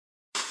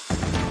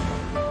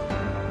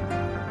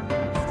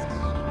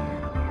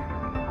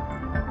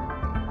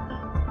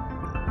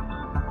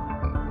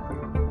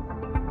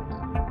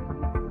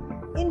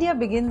India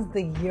begins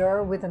the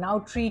year with an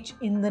outreach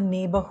in the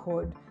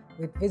neighborhood,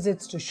 with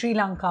visits to Sri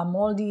Lanka,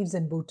 Maldives,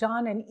 and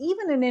Bhutan, and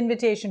even an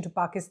invitation to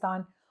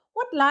Pakistan.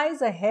 What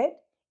lies ahead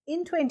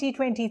in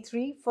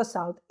 2023 for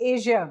South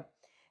Asia?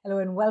 Hello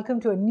and welcome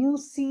to a new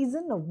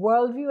season of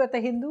Worldview at the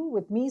Hindu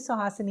with me,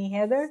 Suhasini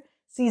Heather,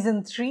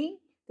 Season 3.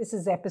 This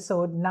is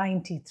episode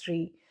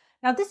 93.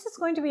 Now, this is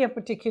going to be a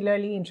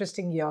particularly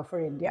interesting year for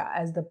India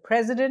as the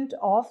president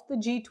of the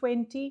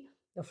G20.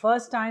 The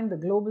first time the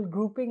global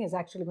grouping is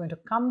actually going to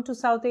come to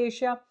South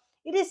Asia.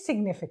 It is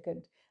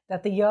significant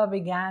that the year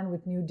began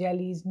with New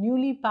Delhi's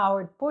newly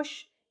powered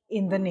push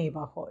in the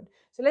neighborhood.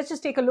 So let's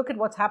just take a look at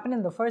what's happened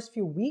in the first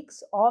few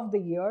weeks of the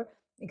year.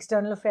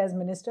 External Affairs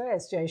Minister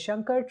S.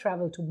 Jaishankar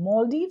traveled to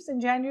Maldives in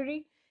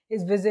January.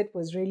 His visit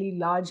was really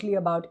largely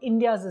about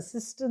India's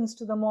assistance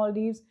to the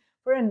Maldives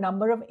for a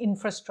number of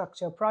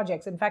infrastructure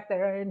projects. In fact,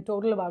 there are in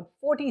total about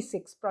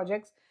 46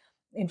 projects,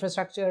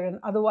 infrastructure and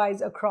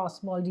otherwise,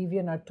 across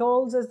Maldivian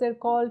atolls, as they're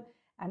called,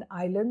 and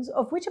islands,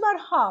 of which about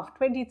half,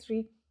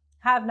 23,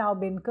 have now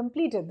been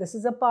completed. This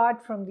is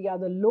apart from the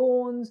other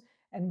loans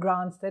and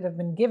grants that have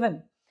been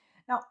given.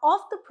 Now, of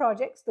the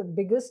projects, the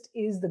biggest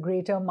is the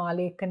Greater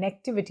Malay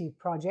Connectivity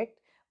Project,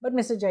 but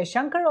Mr.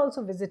 Jaishankar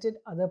also visited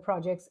other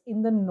projects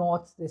in the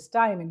north this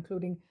time,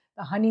 including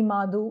the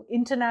Hanimadu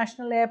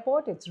International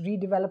Airport, its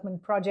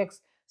redevelopment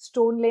project's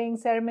stone-laying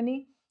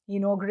ceremony. He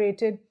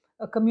inaugurated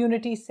a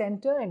community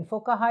center in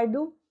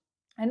Fokahaidu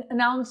and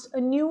announced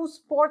a new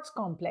sports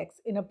complex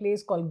in a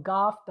place called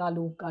Gaf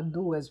Dalu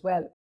Gaddu as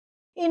well.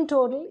 In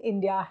total,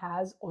 India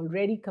has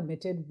already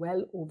committed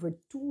well over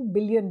 $2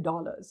 billion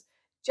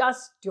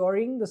just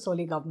during the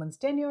Soli government's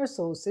tenure,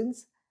 so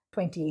since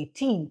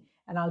 2018.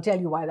 And I'll tell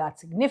you why that's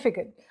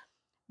significant.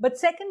 But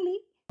secondly,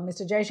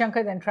 Mr.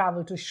 Jaishankar then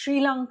traveled to Sri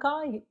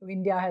Lanka.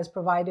 India has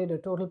provided a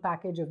total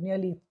package of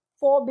nearly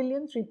 4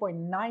 billion,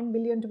 3.9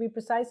 billion to be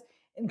precise,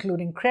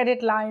 including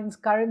credit lines,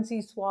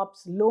 currency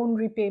swaps, loan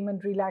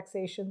repayment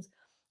relaxations,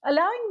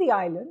 allowing the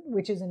island,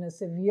 which is in a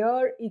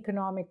severe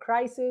economic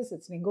crisis,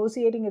 it's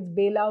negotiating its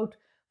bailout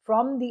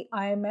from the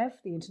IMF,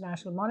 the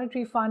International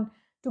Monetary Fund,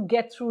 to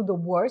get through the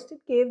worst.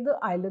 It gave the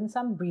island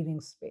some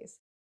breathing space.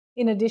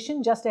 In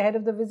addition, just ahead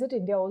of the visit,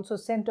 India also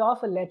sent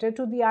off a letter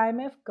to the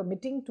IMF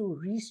committing to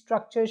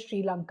restructure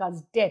Sri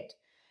Lanka's debt.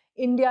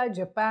 India,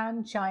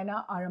 Japan,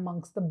 China are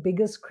amongst the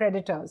biggest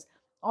creditors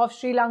of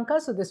Sri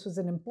Lanka, so this was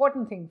an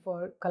important thing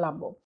for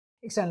Colombo.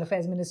 External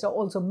Affairs Minister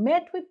also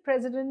met with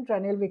President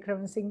Ranil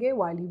Wickremesinghe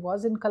while he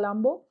was in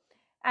Colombo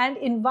and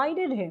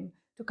invited him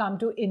to come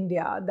to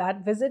India.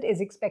 That visit is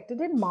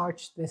expected in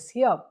March this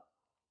year.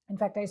 In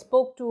fact, I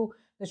spoke to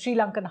the Sri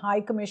Lankan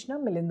High Commissioner,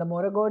 Milinda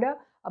Moragoda,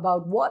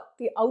 about what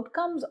the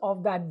outcomes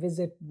of that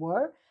visit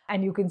were.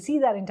 And you can see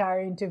that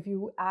entire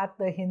interview at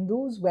the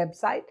Hindu's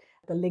website,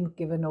 the link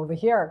given over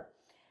here.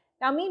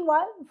 Now,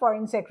 meanwhile,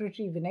 Foreign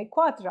Secretary Vinay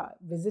Quatra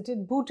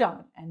visited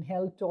Bhutan and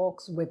held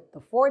talks with the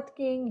fourth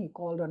king. He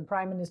called on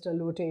Prime Minister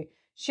Lote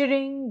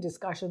Tshering,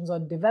 discussions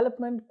on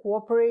development,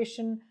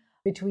 cooperation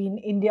between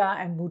India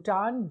and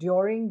Bhutan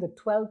during the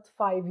 12th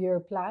five-year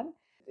plan.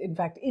 In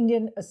fact,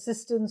 Indian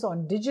assistance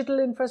on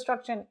digital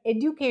infrastructure and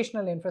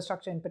educational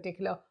infrastructure in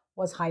particular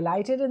was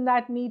highlighted in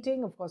that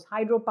meeting. Of course,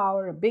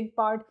 hydropower, a big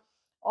part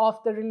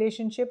of the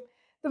relationship.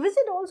 The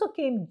visit also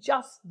came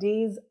just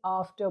days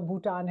after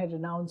Bhutan had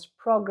announced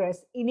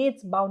progress in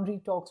its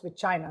boundary talks with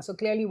China. So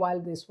clearly,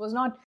 while this was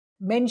not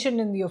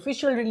mentioned in the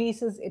official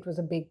releases, it was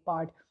a big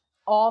part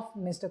of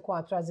Mr.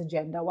 Quatra's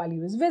agenda while he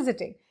was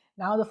visiting.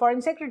 Now, the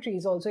Foreign Secretary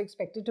is also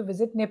expected to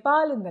visit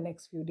Nepal in the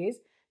next few days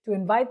to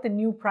invite the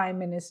new Prime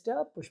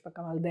Minister, Pushpa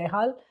Kamal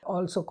Dehal,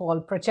 also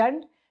called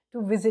Prachand,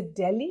 to visit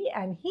Delhi.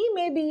 And he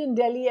may be in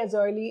Delhi as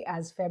early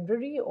as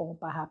February or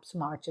perhaps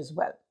March as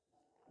well.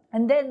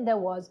 And then there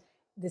was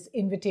this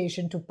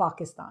invitation to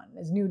Pakistan,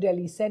 as New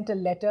Delhi sent a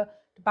letter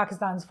to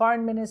Pakistan's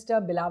Foreign Minister,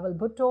 Bilawal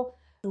Bhutto,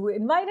 to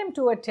invite him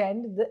to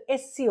attend the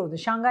SCO, the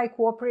Shanghai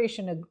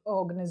Cooperation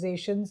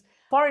Organization's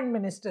foreign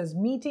ministers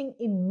meeting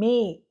in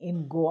May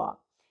in Goa.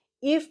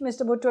 If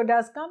Mr. Bhutto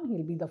does come,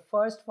 he'll be the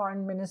first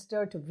foreign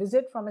minister to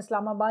visit from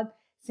Islamabad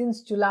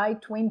since July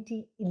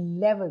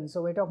 2011.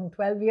 So we're talking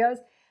 12 years.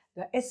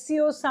 The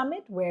SCO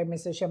summit, where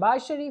Mr.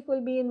 Shehbaz Sharif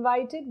will be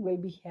invited, will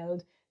be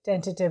held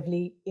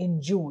tentatively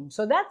in June.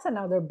 So that's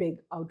another big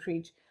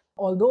outreach.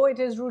 Although it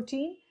is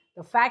routine,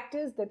 the fact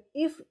is that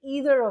if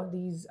either of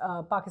these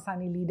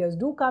Pakistani leaders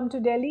do come to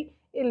Delhi,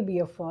 it'll be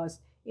a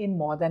first in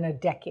more than a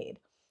decade.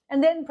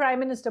 And then Prime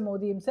Minister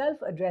Modi himself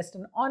addressed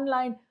an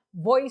online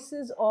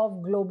Voices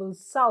of Global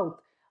South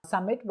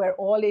summit where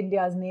all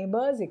India's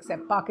neighbors,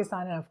 except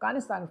Pakistan and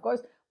Afghanistan, of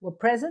course, were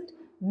present.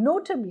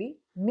 Notably,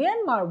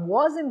 Myanmar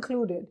was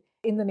included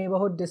in the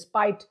neighborhood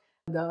despite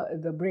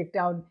the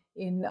breakdown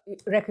in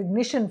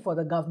recognition for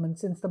the government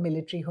since the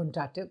military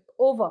junta took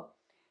over.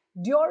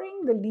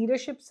 During the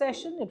leadership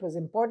session, it was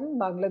important,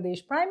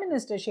 Bangladesh Prime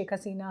Minister Sheikh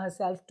Hasina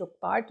herself took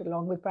part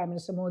along with Prime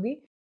Minister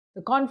Modi.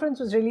 The conference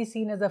was really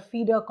seen as a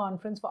feeder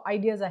conference for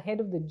ideas ahead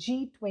of the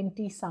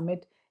G20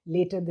 summit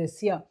later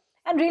this year,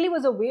 and really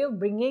was a way of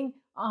bringing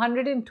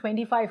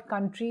 125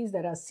 countries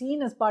that are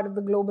seen as part of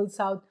the Global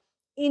South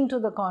into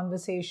the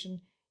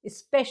conversation,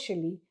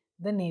 especially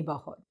the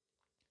neighborhood.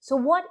 So,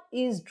 what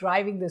is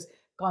driving this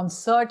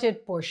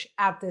concerted push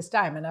at this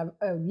time? And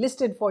I've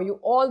listed for you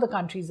all the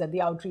countries that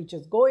the outreach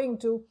is going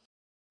to.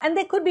 And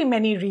there could be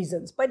many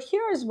reasons, but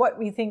here's what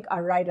we think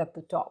are right at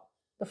the top.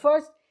 The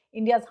first,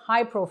 India's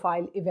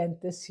high-profile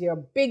event this year,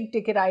 big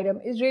ticket item,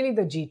 is really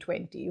the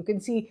G20. You can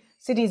see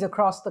cities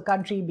across the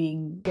country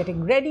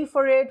getting ready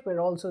for it.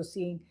 We're also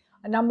seeing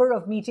a number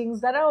of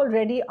meetings that are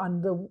already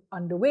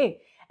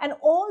underway. And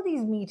all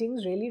these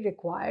meetings really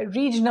require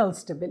regional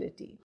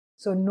stability.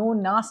 So no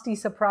nasty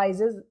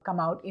surprises come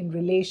out in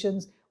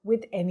relations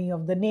with any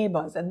of the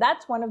neighbors. And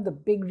that's one of the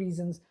big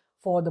reasons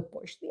for the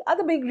push. The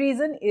other big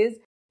reason is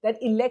that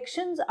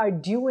elections are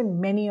due in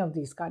many of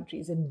these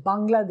countries, in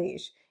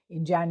Bangladesh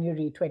in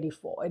January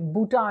 24, in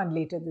Bhutan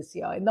later this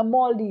year, in the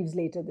Maldives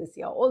later this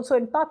year, also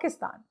in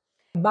Pakistan.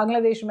 In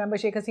Bangladesh, remember,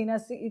 Sheikh Hasina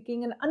is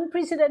seeking an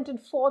unprecedented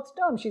fourth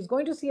term. She's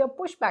going to see a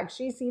pushback.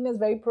 She's seen as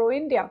very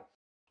pro-India.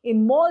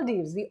 In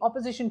Maldives, the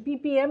opposition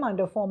PPM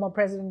under former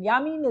President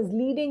Yamin is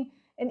leading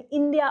an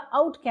India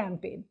out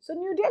campaign. So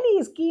New Delhi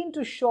is keen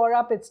to shore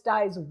up its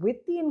ties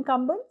with the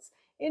incumbents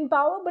in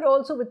power, but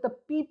also with the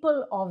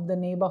people of the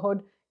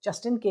neighborhood,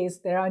 just in case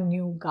there are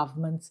new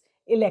governments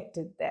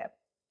elected there.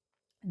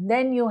 And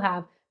then you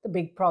have the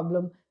big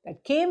problem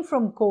that came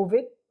from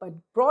COVID, but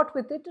brought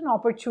with it an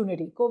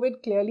opportunity.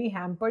 COVID clearly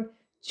hampered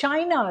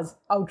China's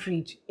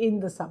outreach in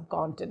the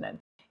subcontinent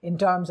in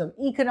terms of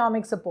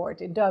economic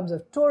support, in terms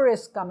of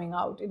tourists coming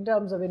out, in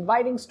terms of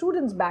inviting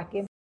students back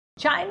in.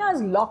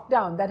 China's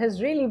lockdown, that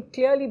has really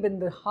clearly been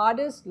the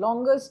hardest,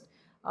 longest,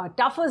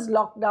 toughest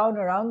lockdown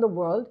around the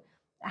world,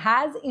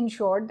 has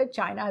ensured that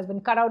China has been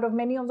cut out of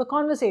many of the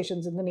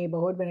conversations in the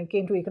neighborhood. When it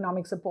came to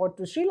economic support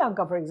to Sri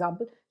Lanka, for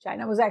example,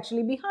 China was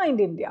actually behind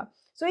India.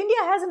 So India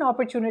has an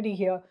opportunity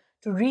here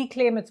to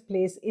reclaim its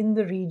place in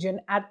the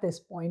region at this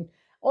point,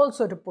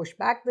 also to push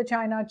back the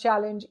China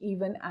challenge,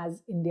 even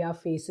as India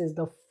faces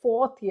the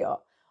fourth year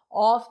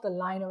of the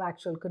line of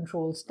actual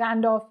control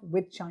standoff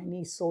with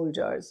Chinese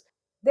soldiers.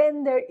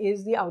 Then there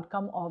is the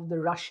outcome of the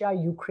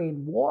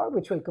Russia-Ukraine war,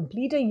 which will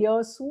complete a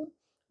year soon.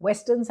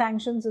 Western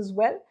sanctions as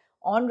well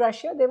on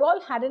Russia. They've all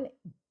had a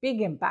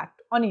big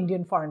impact on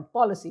Indian foreign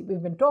policy.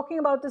 We've been talking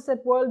about this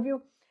at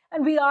Worldview,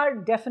 and we are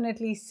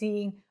definitely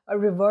seeing a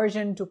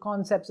reversion to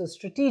concepts of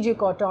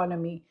strategic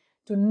autonomy,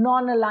 to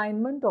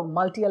non-alignment or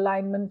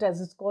multi-alignment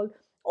as it's called,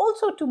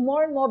 also to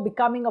more and more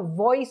becoming a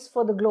voice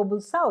for the global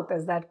south,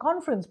 as that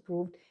conference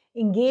proved,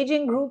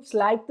 engaging groups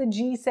like the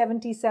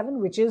G77,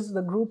 which is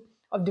the group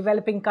of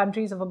developing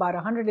countries of about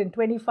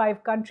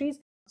 125 countries.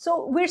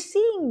 So we're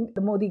seeing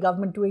the Modi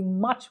government doing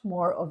much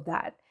more of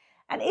that.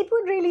 And it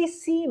would really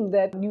seem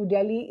that New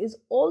Delhi is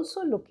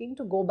also looking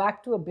to go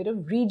back to a bit of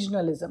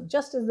regionalism,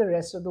 just as the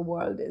rest of the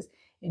world is,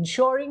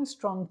 ensuring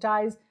strong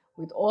ties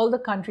with all the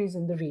countries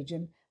in the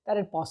region that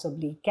it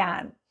possibly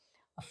can.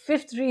 A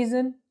fifth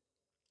reason,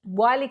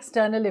 while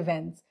external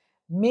events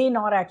may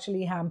not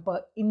actually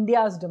hamper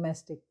India's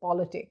domestic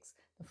politics,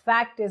 the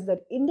fact is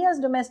that India's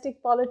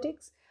domestic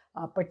politics,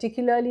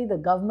 particularly the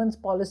government's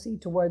policy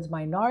towards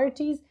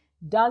minorities,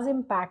 does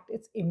impact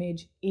its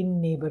image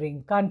in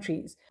neighboring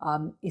countries,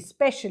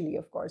 especially,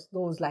 of course,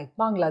 those like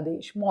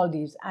Bangladesh,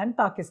 Maldives, and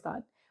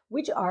Pakistan,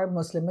 which are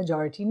Muslim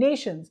majority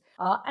nations.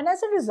 And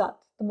as a result,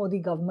 the Modi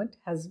government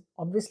has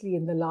obviously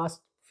in the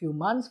last few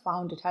months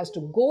found it has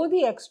to go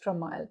the extra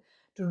mile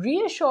to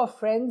reassure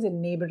friends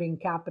in neighboring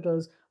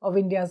capitals of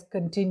India's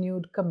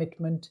continued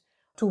commitment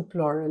to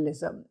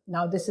pluralism.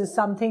 Now, this is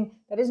something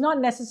that is not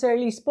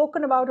necessarily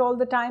spoken about all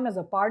the time as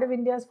a part of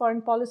India's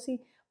foreign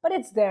policy, but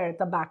it's there at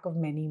the back of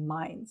many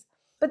minds.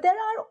 But there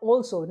are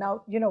also,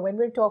 now, when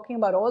we're talking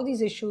about all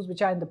these issues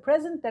which are in the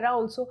present, there are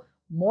also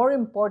more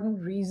important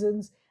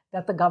reasons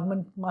that the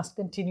government must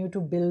continue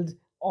to build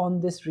on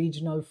this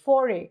regional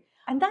foray.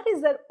 And that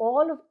is that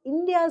all of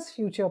India's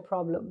future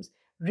problems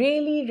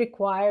really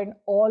require an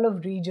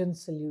all-of-region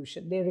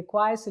solution. They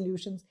require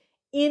solutions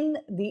in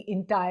the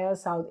entire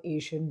South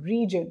Asian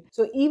region.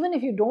 So even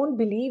if you don't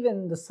believe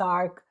in the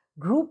SAARC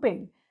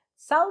grouping,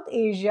 South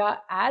Asia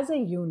as a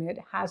unit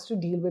has to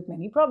deal with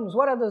many problems.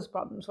 What are those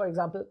problems? For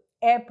example,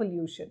 air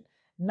pollution.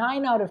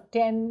 9 out of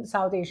 10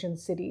 South Asian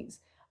cities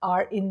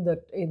are in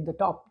the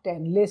top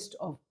 10 list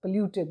of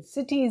polluted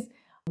cities.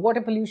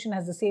 Water pollution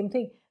has the same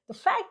thing. The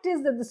fact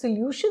is that the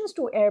solutions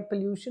to air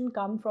pollution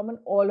come from an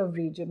all-of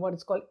region, what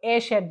is called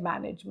airshed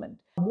management.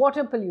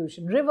 Water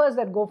pollution, rivers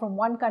that go from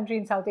one country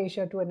in South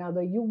Asia to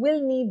another, you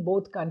will need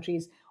both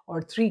countries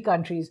or 3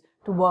 countries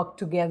to work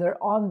together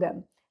on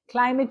them.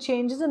 Climate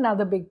change is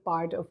another big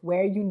part of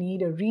where you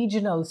need a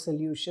regional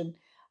solution.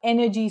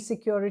 Energy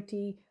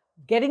security,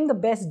 getting the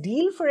best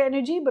deal for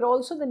energy, but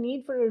also the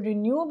need for a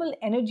renewable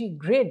energy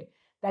grid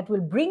that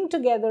will bring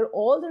together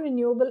all the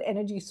renewable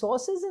energy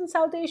sources in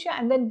South Asia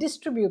and then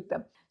distribute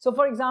them. So,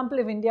 for example,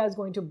 if India is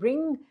going to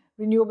bring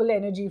renewable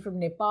energy from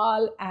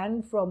Nepal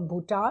and from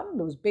Bhutan,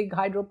 those big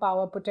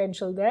hydropower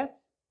potential there,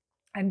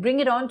 and bring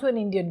it onto an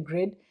Indian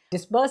grid,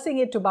 dispersing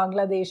it to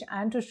Bangladesh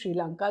and to Sri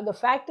Lanka, the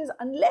fact is,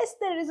 unless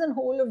there is a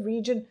whole of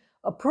region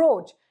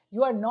approach,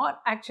 you are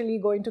not actually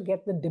going to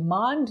get the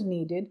demand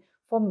needed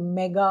for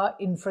mega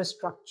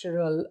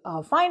infrastructural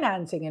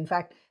financing. In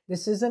fact,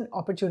 this is an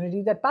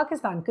opportunity that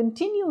Pakistan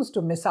continues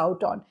to miss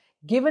out on,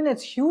 given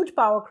its huge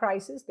power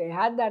crisis. They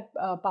had that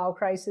power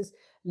crisis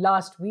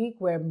last week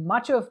where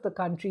much of the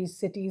country's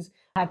cities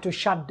had to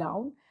shut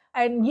down.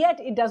 And yet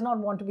it does not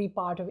want to be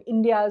part of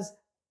India's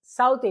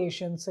South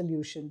Asian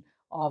solution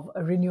of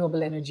a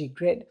renewable energy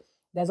grid.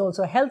 There's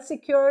also health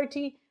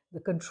security,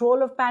 the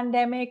control of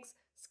pandemics,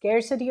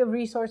 scarcity of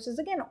resources.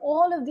 Again,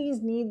 all of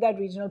these need that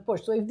regional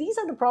push. So if these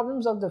are the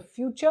problems of the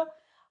future,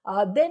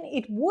 then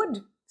it would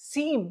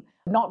seem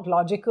not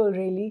logical,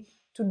 really,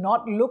 to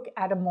not look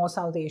at a more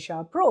South Asia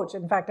approach.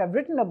 In fact, I've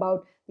written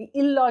about the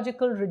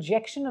illogical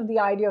rejection of the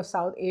idea of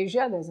South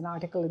Asia. There's an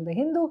article in The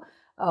Hindu,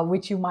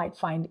 which you might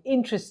find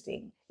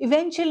interesting.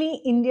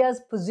 Eventually,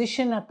 India's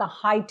position at the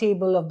high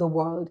table of the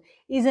world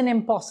is an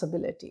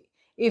impossibility.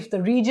 If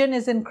the region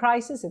is in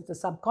crisis, if the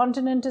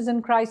subcontinent is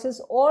in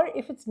crisis, or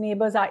if its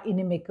neighbors are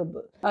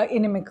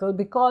inimical,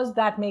 because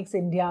that makes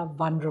India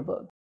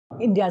vulnerable.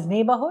 India's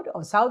neighborhood,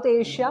 or South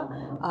Asia,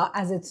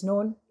 as it's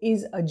known,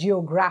 is a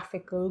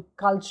geographical,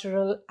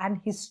 cultural, and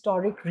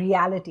historic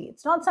reality.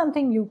 It's not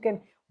something you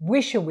can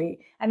wish away.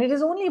 And it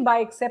is only by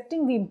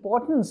accepting the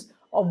importance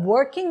of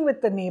working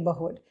with the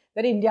neighborhood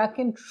that India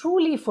can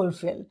truly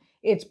fulfill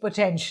its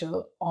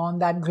potential on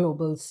that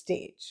global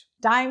stage.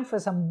 Time for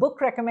some book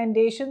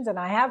recommendations, and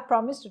I have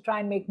promised to try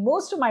and make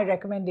most of my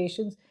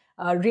recommendations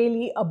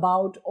really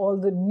about all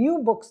the new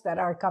books that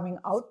are coming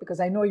out, because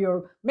I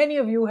know many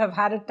of you have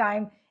had a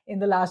time in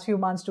the last few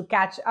months to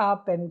catch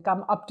up and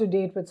come up to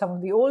date with some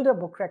of the older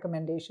book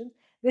recommendations.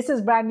 This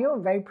is brand new.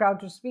 I'm very proud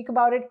to speak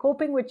about it.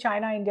 Coping with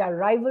China-India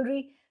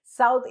Rivalry,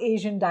 South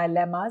Asian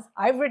Dilemmas.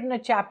 I've written a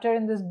chapter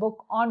in this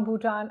book on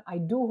Bhutan. I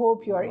do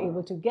hope you are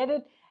able to get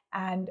it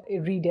and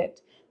read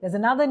it. There's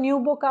another new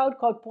book out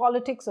called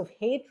Politics of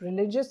Hate,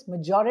 Religious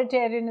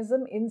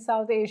Majoritarianism in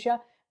South Asia.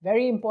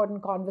 Very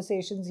important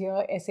conversations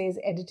here, essays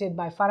edited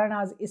by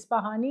Farnaz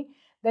Isfahani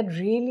that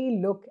really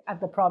look at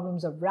the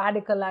problems of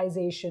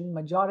radicalization,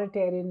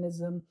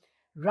 majoritarianism,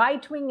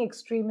 right-wing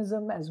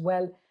extremism, as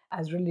well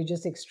as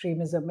religious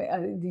extremism.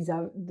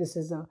 This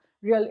is a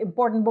real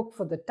important book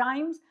for the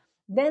times.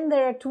 Then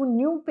there are two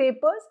new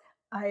papers.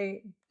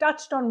 I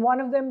touched on one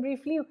of them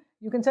briefly.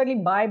 You can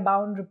certainly buy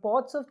bound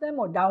reports of them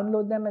or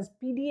download them as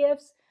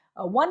PDFs.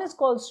 One is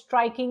called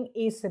Striking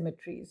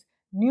Asymmetries,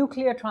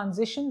 Nuclear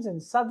Transitions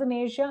in Southern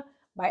Asia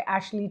by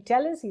Ashley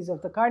Tellis. He's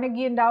of the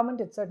Carnegie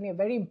Endowment. It's certainly a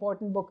very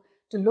important book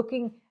to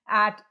looking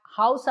at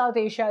how South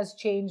Asia has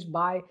changed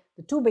by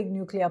the two big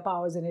nuclear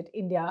powers in it,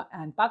 India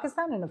and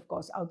Pakistan, and of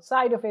course,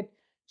 outside of it,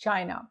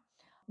 China.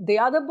 The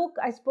other book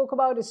I spoke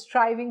about is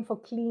Striving for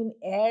Clean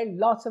Air.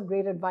 Lots of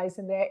great advice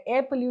in there.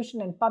 Air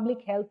Pollution and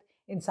Public Health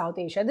in South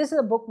Asia. This is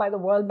a book by the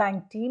World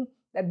Bank team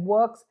that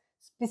works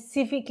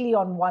specifically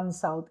on One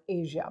South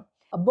Asia.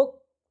 A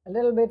book a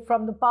little bit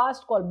from the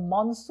past called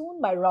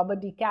Monsoon by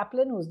Robert D.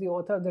 Kaplan, who's the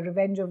author of The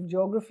Revenge of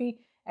Geography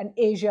and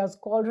Asia's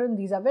Cauldron.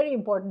 These are very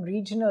important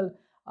regional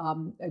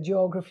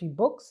geography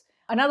books.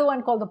 Another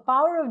one called The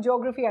Power of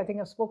Geography. I think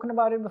I've spoken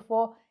about it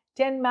before.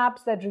 10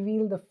 Maps That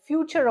Reveal the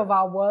Future of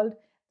Our World.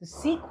 The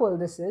sequel,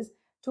 this is,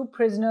 to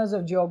Prisoners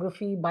of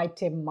Geography by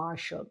Tim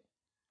Marshall.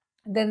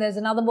 And then there's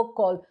another book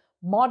called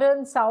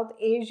Modern South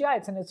Asia.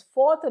 It's in its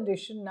 4th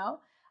edition now.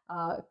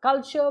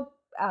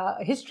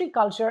 History,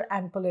 Culture,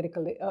 and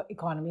Political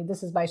Economy.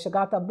 This is by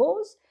Shagata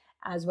Bose,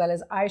 as well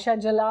as Aisha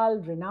Jalal,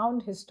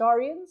 renowned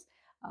historians,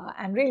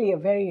 and really a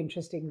very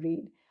interesting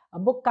read. A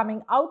book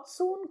coming out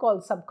soon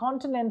called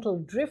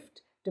Subcontinental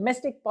Drift,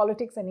 Domestic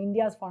Politics and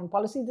India's Foreign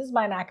Policy. This is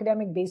by an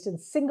academic based in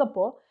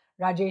Singapore,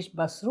 Rajesh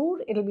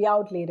Basroor. It'll be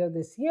out later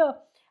this year,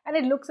 and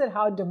it looks at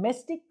how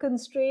domestic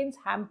constraints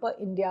hamper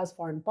India's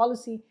foreign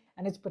policy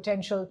and its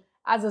potential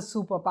as a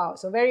superpower.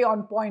 So very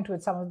on point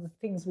with some of the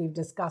things we've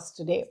discussed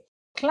today.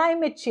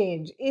 Climate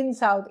change in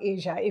South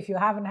Asia. If you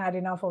haven't had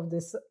enough of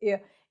this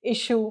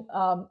issue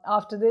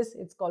after this,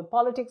 it's called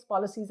Politics,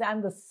 Policies,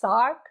 and the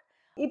SAARC.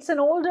 It's an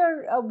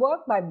older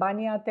work by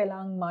Bania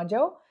Telang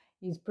Majau.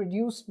 He's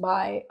produced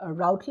by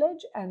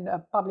Routledge and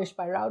published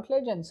by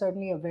Routledge, and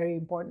certainly a very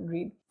important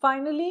read.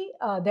 Finally,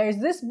 there's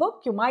this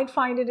book. You might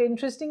find it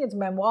interesting. It's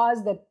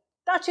memoirs that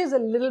touches a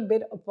little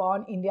bit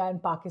upon India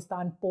and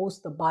Pakistan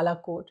post the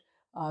Balakot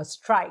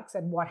strikes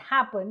and what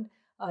happened.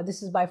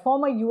 This is by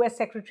former US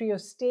Secretary of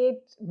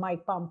State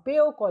Mike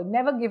Pompeo, called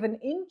Never Give an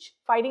Inch,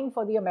 Fighting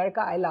for the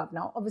America I Love.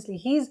 Now, obviously,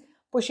 he's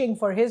pushing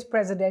for his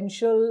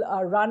presidential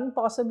run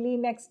possibly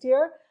next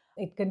year.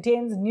 It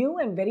contains new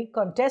and very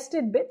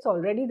contested bits.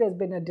 Already there's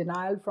been a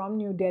denial from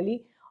New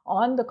Delhi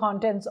on the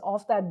contents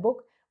of that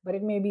book, but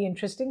it may be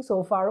interesting.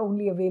 So far,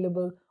 only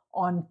available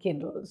on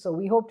Kindle. So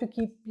we hope to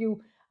keep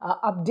you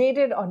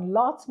updated on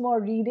lots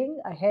more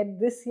reading ahead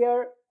this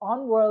year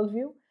on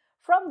Worldview.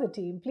 From the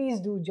team, please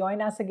do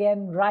join us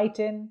again. Write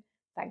in.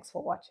 Thanks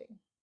for watching.